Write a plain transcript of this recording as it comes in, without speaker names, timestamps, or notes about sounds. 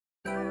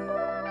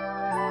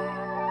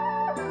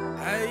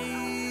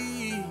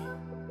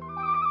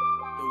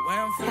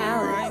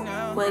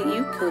What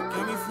you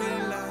cooking?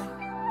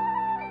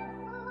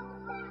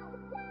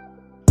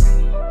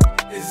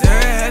 Is there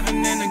a heaven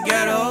in the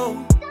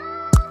ghetto?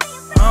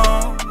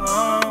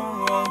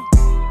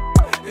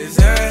 Is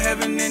there a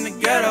heaven in the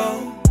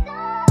ghetto?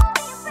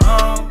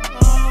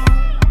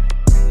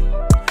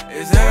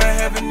 Is there a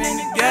heaven in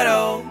the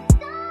ghetto?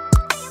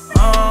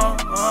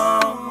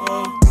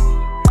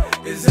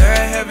 Is there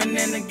a heaven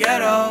in the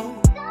ghetto?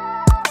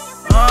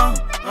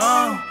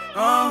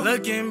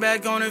 Looking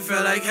back on it,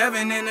 felt like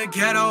heaven in the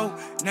ghetto.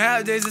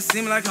 Nowadays it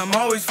seems like I'm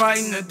always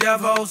fighting the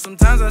devil.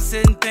 Sometimes I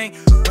sit and think,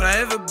 will I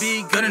ever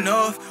be good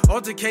enough?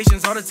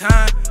 Altercations all the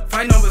time,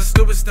 fighting over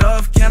stupid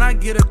stuff. Can I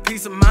get a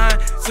peace of mind?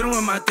 Sitting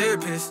with my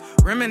therapist,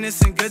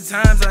 reminiscing good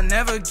times. I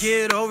never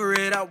get over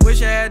it. I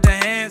wish I had the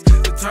hands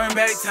to turn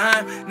back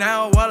time.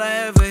 Now all I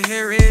ever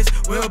hear is,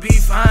 we'll be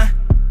fine.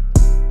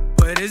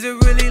 But is it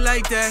really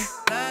like that?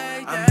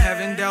 I'm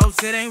having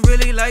doubts, it ain't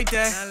really like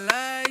that.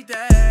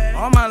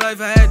 All my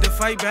life I had to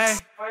fight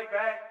back.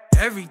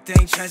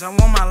 Everything changed, I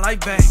want my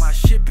life back, my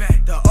shit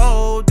back. The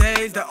old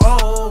days, the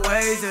old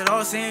ways, it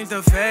all seems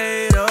to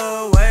fade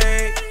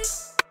away.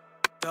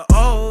 The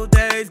old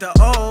days, the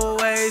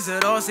old ways,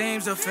 it all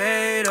seems to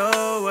fade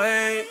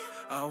away.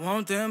 I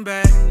want them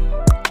back.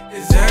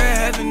 Is there a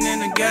heaven in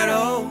the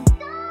ghetto?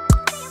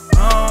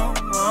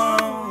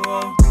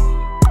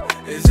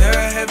 Is there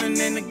a heaven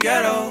in the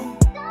ghetto?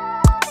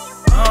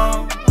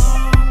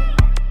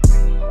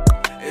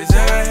 Is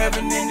there a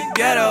heaven in the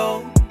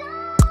ghetto?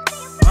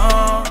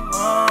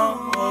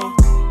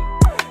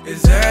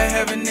 Is there a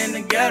heaven in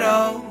the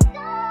ghetto?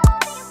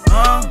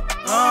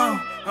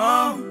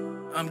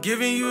 I'm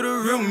giving you the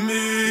real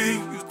me.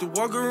 Used to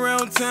walk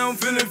around town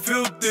feeling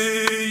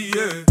filthy,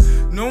 yeah.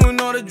 Knowing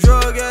all the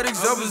drug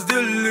addicts I was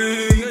dealing.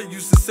 Yeah,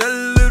 used to sell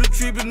a little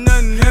tree but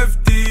nothing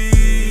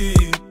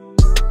hefty.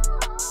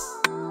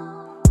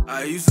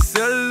 I used to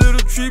sell a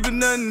little tree but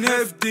nothing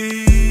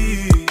hefty.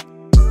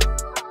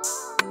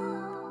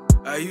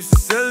 I used to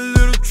sell a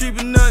little tree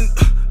but nothing.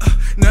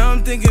 Now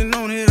I'm thinking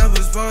on it, I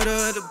was part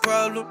of the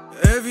problem.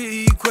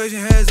 Every equation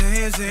has an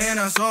answer and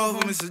I solve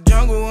them. It's a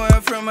jungle where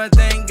I'm from, I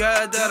thank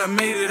God that I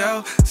made it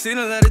out. Seen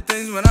a lot of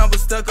things when I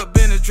was stuck up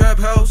in a trap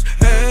house.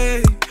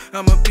 Hey,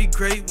 I'ma be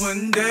great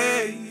one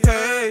day,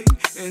 hey.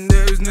 And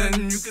there's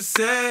nothing you can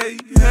say,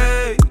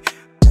 hey.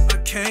 I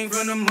came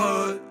from the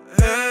mud,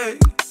 hey.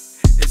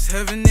 It's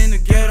heaven in the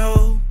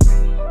ghetto.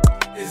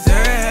 Is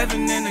there a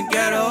heaven in the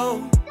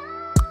ghetto?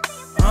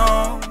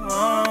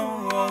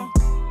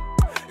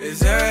 Is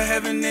there a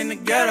heaven in the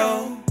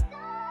ghetto?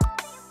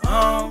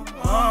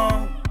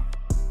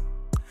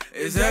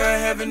 Is there a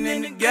heaven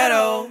in the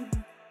ghetto?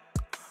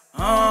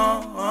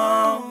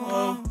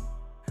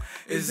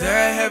 Is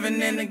there a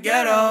heaven in the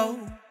ghetto?